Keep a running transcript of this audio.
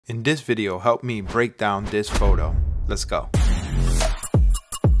In this video, help me break down this photo. Let's go.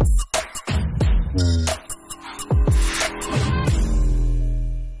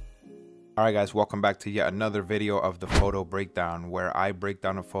 Alright guys, welcome back to yet another video of the photo breakdown, where I break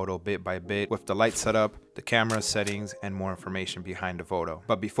down a photo bit by bit with the light setup, the camera settings, and more information behind the photo.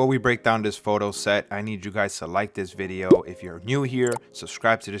 But before we break down this photo set, I need you guys to like this video. If you're new here,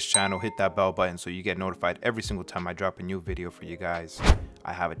 subscribe to this channel, hit that bell button so you get notified every single time I drop a new video for you guys.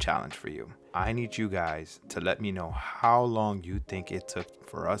 I have a challenge for you. I need you guys to let me know how long you think it took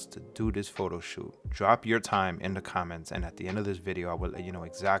for us to do this photo shoot. Drop your time in the comments, and at the end of this video, I will let you know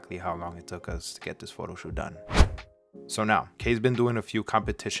exactly how long it took us to get this photo shoot done. So now, Kay's been doing a few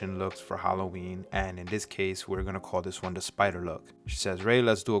competition looks for Halloween, and in this case, we're gonna call this one the spider look. She says, Ray,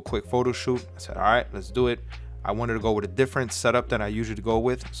 let's do a quick photo shoot. I said, all right, let's do it. I wanted to go with a different setup than I usually go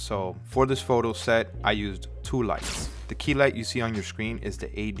with. So for this photo set, I used two lights. The key light you see on your screen is the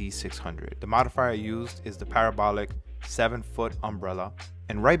AD600. The modifier I used is the parabolic 7-foot umbrella.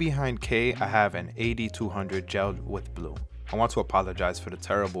 And right behind Kay, I have an AD200 gelled with blue. I want to apologize for the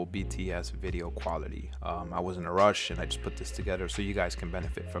terrible BTS video quality. I was in a rush and I just put this together so you guys can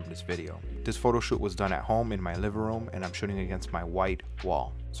benefit from this video. This photo shoot was done at home in my living room, and I'm shooting against my white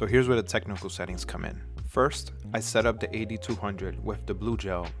wall. So here's where the technical settings come in. First, I set up the AD200 with the blue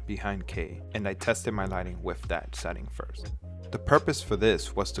gel behind K, and I tested my lighting with that setting first. The purpose for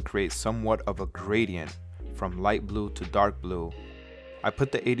this was to create somewhat of a gradient from light blue to dark blue. I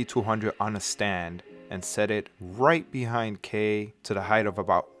put the AD200 on a stand and set it right behind K to the height of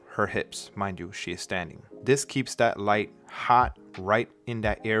about her hips. Mind you, she is standing. This keeps that light hot right in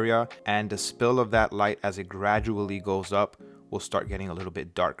that area, and the spill of that light as it gradually goes up will start getting a little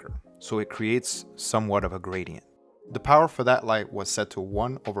bit darker. So it creates somewhat of a gradient. The power for that light was set to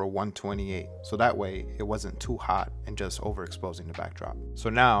 1/128, so that way it wasn't too hot and just overexposing the backdrop. So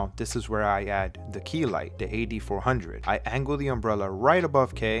now this is where I add the key light, the AD400. I angle the umbrella right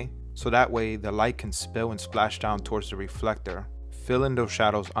above K, so that way the light can spill and splash down towards the reflector, fill in those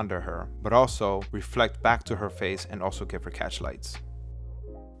shadows under her, but also reflect back to her face and also give her catch lights.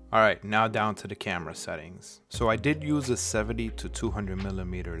 Alright, now down to the camera settings. So I did use a 70 to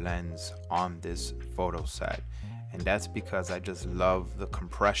 200mm lens on this photo set, and that's because I just love the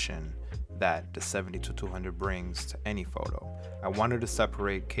compression that the 70 to 200 brings to any photo. I wanted to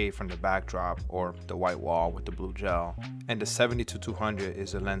separate K from the backdrop, or the white wall with the blue gel, and the 70 to 200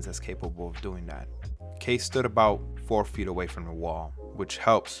 is a lens that's capable of doing that. K stood about 4 feet away from the wall, which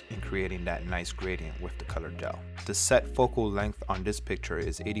helps in creating that nice gradient with the colored gel. The set focal length on this picture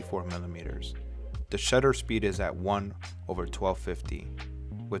is 84mm. The shutter speed is at 1/1250,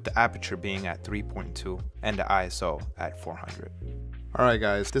 with the aperture being at 3.2 and the ISO at 400. Alright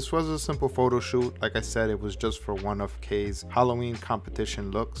guys, this was a simple photo shoot. Like I said, it was just for one of Kay's Halloween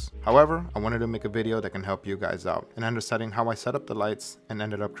competition looks. However, I wanted to make a video that can help you guys out in understanding how I set up the lights and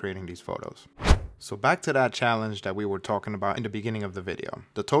ended up creating these photos. So back to that challenge that we were talking about in the beginning of the video.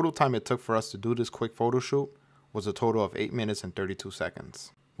 The total time it took for us to do this quick photo shoot was a total of 8 minutes and 32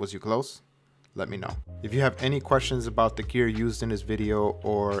 seconds. Was you close? Let me know. If you have any questions about the gear used in this video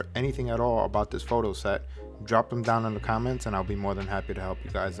or anything at all about this photo set, drop them down in the comments and I'll be more than happy to help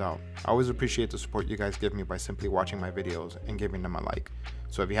you guys out. I always appreciate the support you guys give me by simply watching my videos and giving them a like.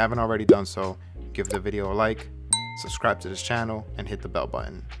 So if you haven't already done so, give the video a like, subscribe to this channel, and hit the bell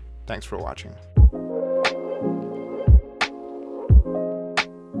button. Thanks for watching.